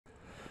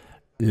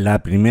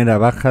La primera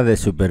baja de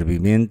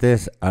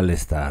Supervivientes All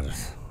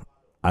Stars.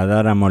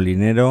 ADARA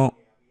Molinero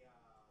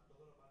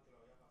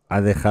ha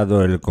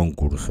dejado el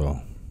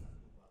concurso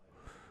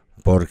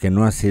porque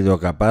no ha sido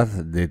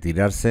capaz de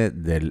tirarse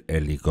del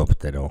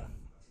helicóptero.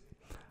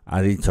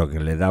 Ha dicho que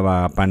le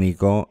daba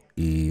pánico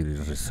y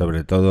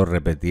sobre todo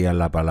repetía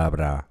la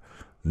palabra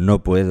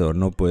no puedo,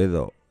 no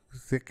puedo.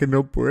 Es que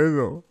no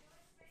puedo.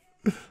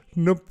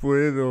 No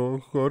puedo,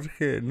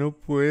 Jorge, no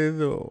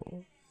puedo.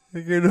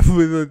 Es que no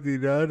puedo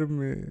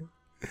tirarme.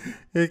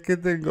 Es que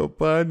tengo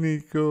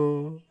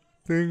pánico.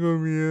 Tengo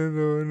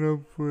miedo,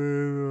 no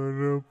puedo,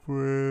 no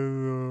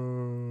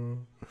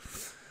puedo.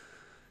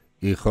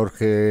 Y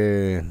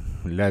Jorge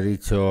le ha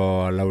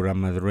dicho a Laura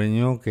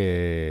Madrueño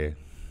que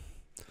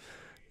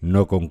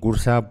no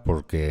concursa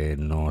porque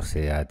no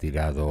se ha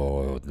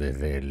tirado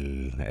desde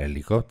el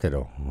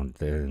helicóptero.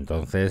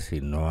 Entonces,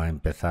 si no ha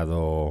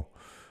empezado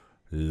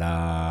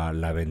la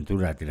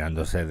aventura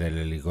tirándose del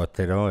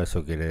helicóptero,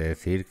 eso quiere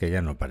decir que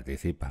ya no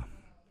participa.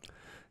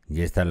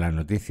 Y esta es la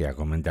noticia,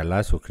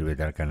 coméntala,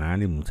 suscríbete al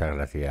canal y muchas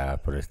gracias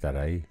por estar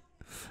ahí.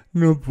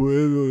 No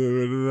puedo,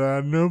 de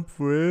verdad, no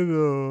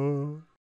puedo.